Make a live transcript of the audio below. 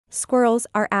Squirrels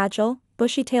are agile,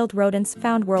 bushy-tailed rodents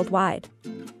found worldwide.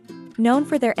 Known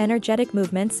for their energetic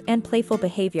movements and playful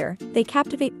behavior, they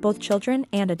captivate both children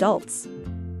and adults.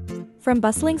 From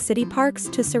bustling city parks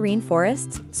to serene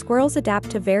forests, squirrels adapt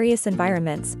to various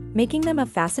environments, making them a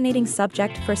fascinating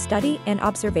subject for study and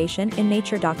observation in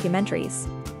nature documentaries.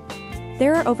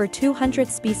 There are over 200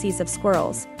 species of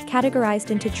squirrels,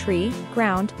 categorized into tree,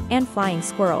 ground, and flying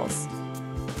squirrels.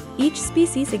 Each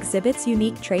species exhibits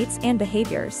unique traits and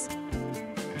behaviors.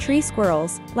 Tree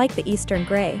squirrels, like the eastern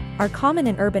gray, are common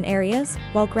in urban areas,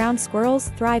 while ground squirrels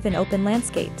thrive in open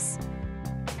landscapes.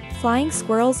 Flying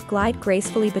squirrels glide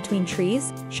gracefully between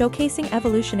trees, showcasing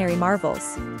evolutionary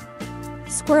marvels.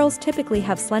 Squirrels typically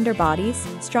have slender bodies,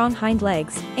 strong hind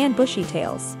legs, and bushy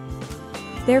tails.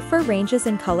 Their fur ranges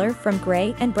in color from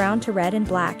gray and brown to red and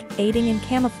black, aiding in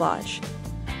camouflage.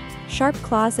 Sharp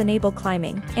claws enable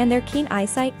climbing, and their keen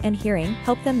eyesight and hearing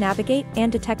help them navigate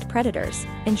and detect predators,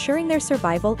 ensuring their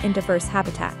survival in diverse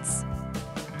habitats.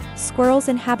 Squirrels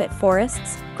inhabit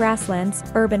forests, grasslands,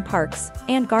 urban parks,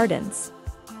 and gardens.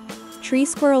 Tree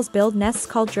squirrels build nests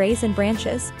called drays in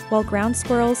branches, while ground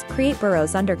squirrels create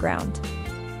burrows underground.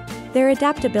 Their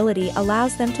adaptability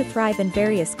allows them to thrive in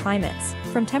various climates,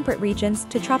 from temperate regions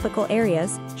to tropical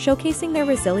areas, showcasing their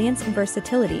resilience and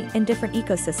versatility in different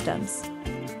ecosystems.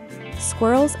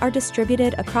 Squirrels are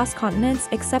distributed across continents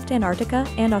except Antarctica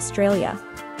and Australia.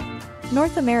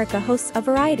 North America hosts a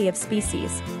variety of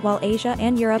species, while Asia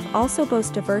and Europe also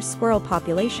boast diverse squirrel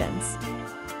populations.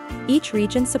 Each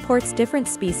region supports different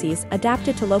species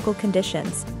adapted to local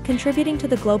conditions, contributing to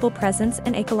the global presence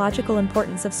and ecological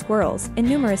importance of squirrels in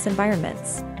numerous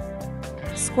environments.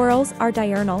 Squirrels are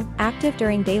diurnal, active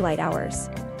during daylight hours.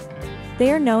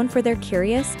 They are known for their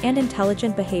curious and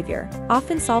intelligent behavior,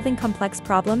 often solving complex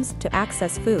problems to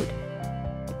access food.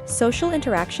 Social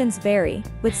interactions vary,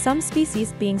 with some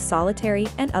species being solitary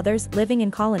and others living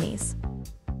in colonies.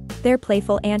 Their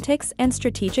playful antics and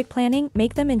strategic planning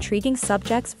make them intriguing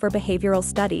subjects for behavioral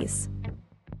studies.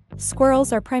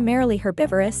 Squirrels are primarily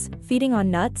herbivorous, feeding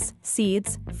on nuts,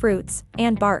 seeds, fruits,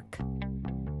 and bark.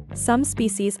 Some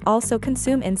species also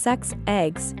consume insects,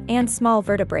 eggs, and small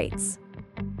vertebrates.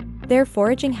 Their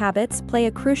foraging habits play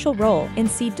a crucial role in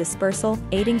seed dispersal,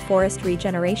 aiding forest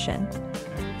regeneration.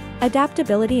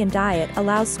 Adaptability in diet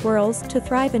allows squirrels to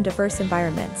thrive in diverse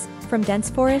environments, from dense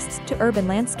forests to urban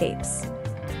landscapes.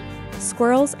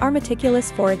 Squirrels are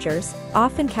meticulous foragers,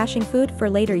 often caching food for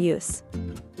later use.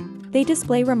 They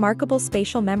display remarkable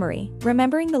spatial memory,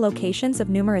 remembering the locations of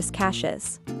numerous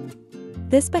caches.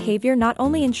 This behavior not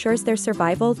only ensures their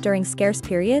survival during scarce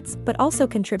periods but also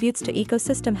contributes to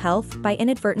ecosystem health by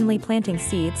inadvertently planting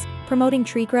seeds, promoting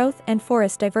tree growth and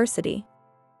forest diversity.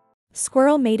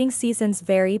 Squirrel mating seasons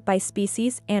vary by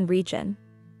species and region.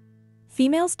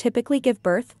 Females typically give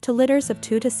birth to litters of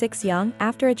 2 to 6 young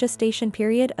after a gestation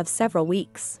period of several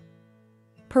weeks.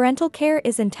 Parental care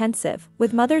is intensive,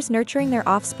 with mothers nurturing their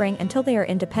offspring until they are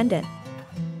independent.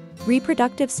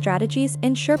 Reproductive strategies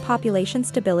ensure population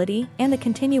stability and the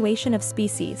continuation of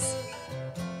species.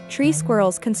 Tree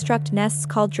squirrels construct nests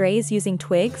called drays using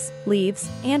twigs, leaves,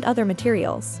 and other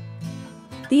materials.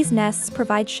 These nests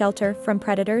provide shelter from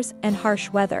predators and harsh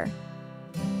weather.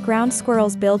 Ground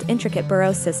squirrels build intricate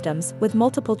burrow systems with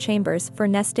multiple chambers for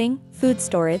nesting, food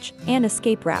storage, and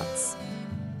escape routes.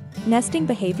 Nesting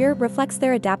behavior reflects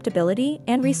their adaptability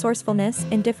and resourcefulness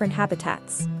in different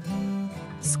habitats.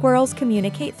 Squirrels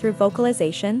communicate through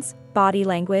vocalizations, body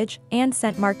language, and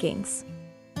scent markings.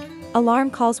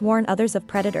 Alarm calls warn others of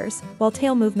predators, while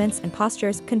tail movements and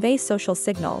postures convey social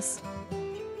signals.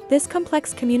 This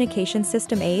complex communication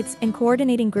system aids in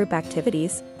coordinating group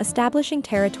activities, establishing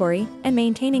territory, and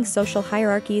maintaining social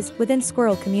hierarchies within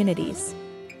squirrel communities.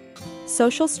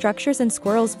 Social structures in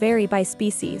squirrels vary by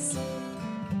species.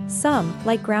 Some,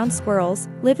 like ground squirrels,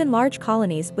 live in large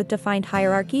colonies with defined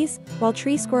hierarchies, while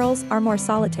tree squirrels are more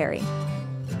solitary.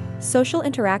 Social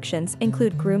interactions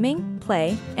include grooming,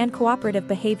 play, and cooperative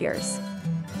behaviors.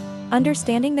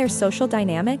 Understanding their social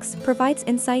dynamics provides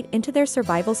insight into their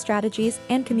survival strategies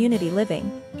and community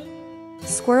living.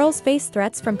 Squirrels face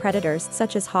threats from predators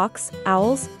such as hawks,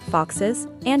 owls, foxes,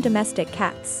 and domestic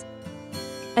cats.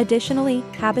 Additionally,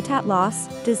 habitat loss,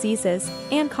 diseases,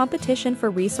 and competition for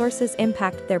resources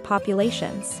impact their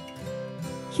populations.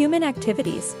 Human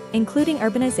activities, including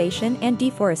urbanization and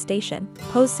deforestation,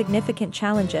 pose significant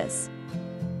challenges.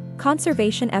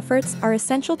 Conservation efforts are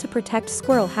essential to protect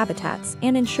squirrel habitats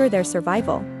and ensure their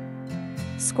survival.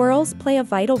 Squirrels play a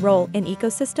vital role in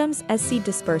ecosystems as seed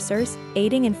dispersers,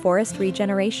 aiding in forest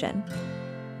regeneration.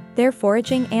 Their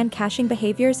foraging and caching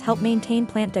behaviors help maintain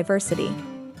plant diversity.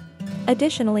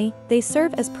 Additionally, they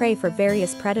serve as prey for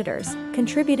various predators,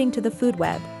 contributing to the food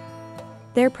web.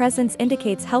 Their presence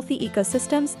indicates healthy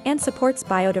ecosystems and supports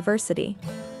biodiversity.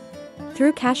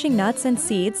 Through caching nuts and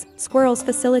seeds, squirrels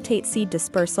facilitate seed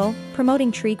dispersal,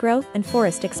 promoting tree growth and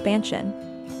forest expansion.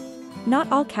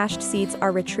 Not all cached seeds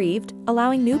are retrieved,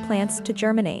 allowing new plants to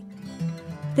germinate.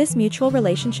 This mutual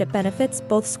relationship benefits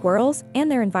both squirrels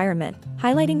and their environment,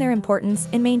 highlighting their importance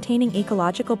in maintaining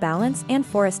ecological balance and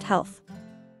forest health.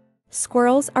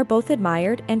 Squirrels are both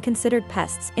admired and considered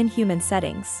pests in human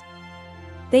settings.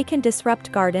 They can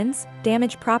disrupt gardens,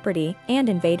 damage property, and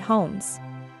invade homes.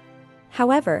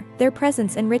 However, their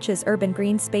presence enriches urban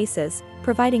green spaces,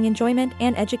 providing enjoyment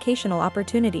and educational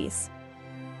opportunities.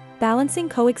 Balancing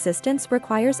coexistence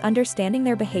requires understanding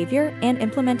their behavior and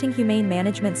implementing humane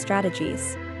management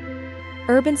strategies.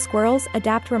 Urban squirrels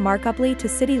adapt remarkably to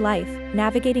city life,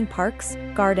 navigating parks,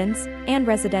 gardens, and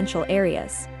residential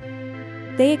areas.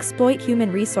 They exploit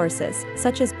human resources,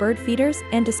 such as bird feeders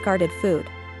and discarded food.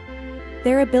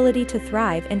 Their ability to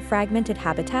thrive in fragmented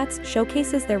habitats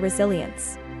showcases their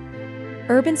resilience.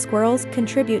 Urban squirrels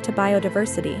contribute to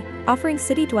biodiversity, offering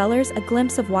city dwellers a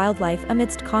glimpse of wildlife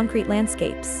amidst concrete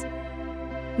landscapes.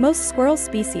 Most squirrel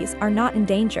species are not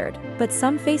endangered, but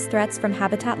some face threats from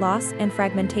habitat loss and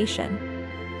fragmentation.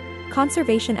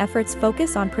 Conservation efforts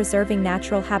focus on preserving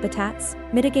natural habitats,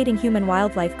 mitigating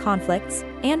human-wildlife conflicts,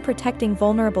 and protecting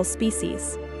vulnerable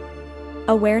species.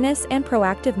 Awareness and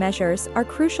proactive measures are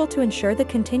crucial to ensure the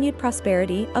continued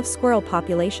prosperity of squirrel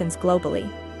populations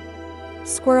globally.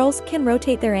 Squirrels can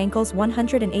rotate their ankles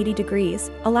 180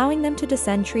 degrees, allowing them to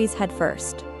descend trees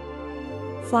headfirst.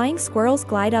 Flying squirrels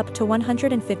glide up to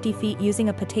 150 feet using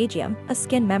a patagium, a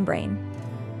skin membrane.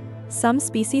 Some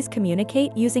species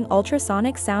communicate using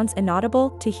ultrasonic sounds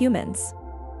inaudible to humans.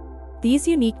 These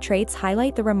unique traits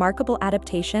highlight the remarkable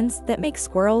adaptations that make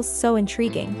squirrels so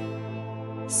intriguing.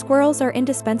 Squirrels are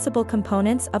indispensable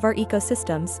components of our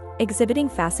ecosystems, exhibiting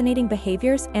fascinating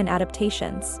behaviors and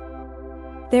adaptations.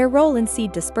 Their role in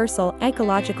seed dispersal,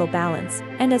 ecological balance,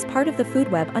 and as part of the food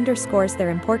web underscores their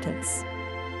importance.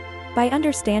 By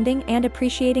understanding and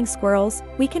appreciating squirrels,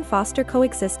 we can foster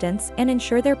coexistence and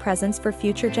ensure their presence for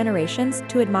future generations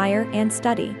to admire and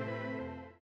study.